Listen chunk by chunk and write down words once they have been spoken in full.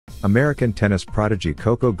American tennis prodigy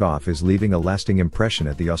Coco Gauff is leaving a lasting impression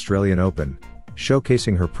at the Australian Open,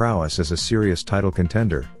 showcasing her prowess as a serious title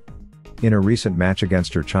contender. In a recent match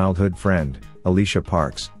against her childhood friend, Alycia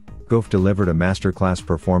Parks, Gauff delivered a masterclass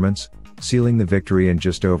performance, sealing the victory in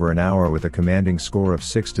just over an hour with a commanding score of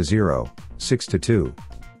 6-0, 6-2.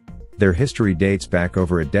 Their history dates back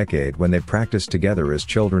over a decade when they practiced together as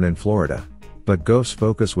children in Florida, but Gauff's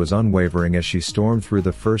focus was unwavering as she stormed through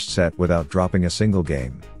the first set without dropping a single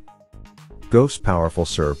game. Gauff's powerful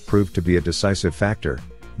serve proved to be a decisive factor,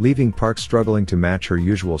 leaving Parks struggling to match her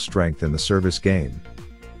usual strength in the service game.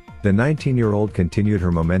 The 19-year-old continued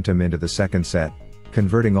her momentum into the second set,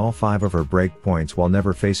 converting all 5 of her break points while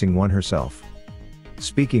never facing one herself.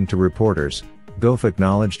 Speaking to reporters, Gauff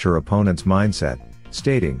acknowledged her opponent's mindset,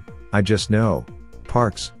 stating, "I just know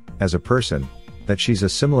Parks, as a person, that she's a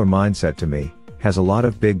similar mindset to me, has a lot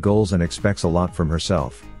of big goals and expects a lot from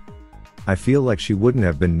herself. I feel like she wouldn't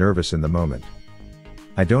have been nervous in the moment.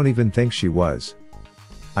 I don't even think she was.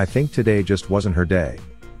 I think today just wasn't her day."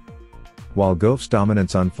 While Gauff's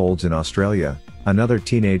dominance unfolds in Australia, another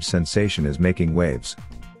teenage sensation is making waves.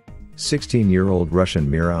 16-year-old Russian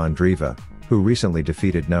Mirra Andreeva, who recently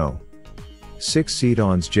defeated No. 6 seed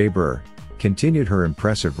Ons Jabeur, continued her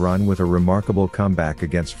impressive run with a remarkable comeback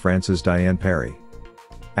against France's Diane Parry.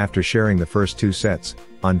 After sharing the first 2 sets,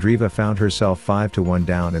 Andreeva found herself 5-1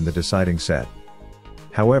 down in the deciding set.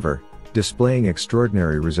 However, displaying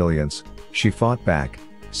extraordinary resilience, she fought back,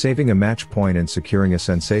 saving a match point and securing a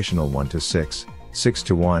sensational 1-6,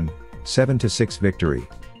 6-1, 7-6 victory.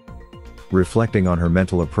 Reflecting on her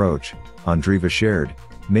mental approach, Andreeva shared,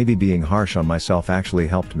 "Maybe being harsh on myself actually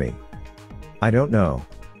helped me. I don't know.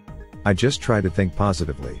 I just try to think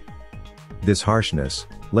positively. This harshness,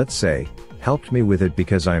 let's say, helped me with it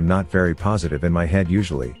because I am not very positive in my head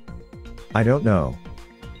usually. I don't know.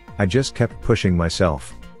 I just kept pushing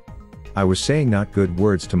myself. I was saying not good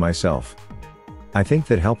words to myself. I think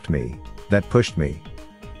that helped me, that pushed me."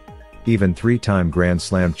 Even 3-time Grand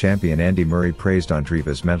Slam champion Andy Murray praised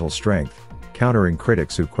Andreeva's mental strength, countering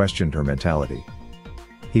critics who questioned her mentality.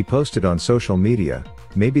 He posted on social media,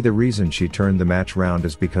 "Maybe the reason she turned the match round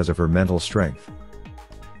is because of her mental strength.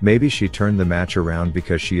 Maybe she turned the match around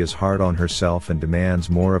because she is hard on herself and demands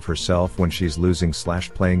more of herself when she's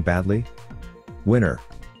losing/playing badly." Winner.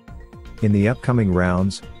 In the upcoming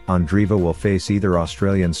rounds, Andreeva will face either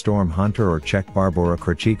Australian Storm Hunter or Czech Barbora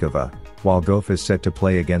Krejcikova, while Gauff is set to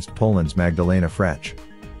play against Poland's Magdalena Frech.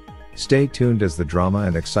 Stay tuned as the drama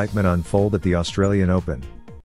and excitement unfold at the Australian Open.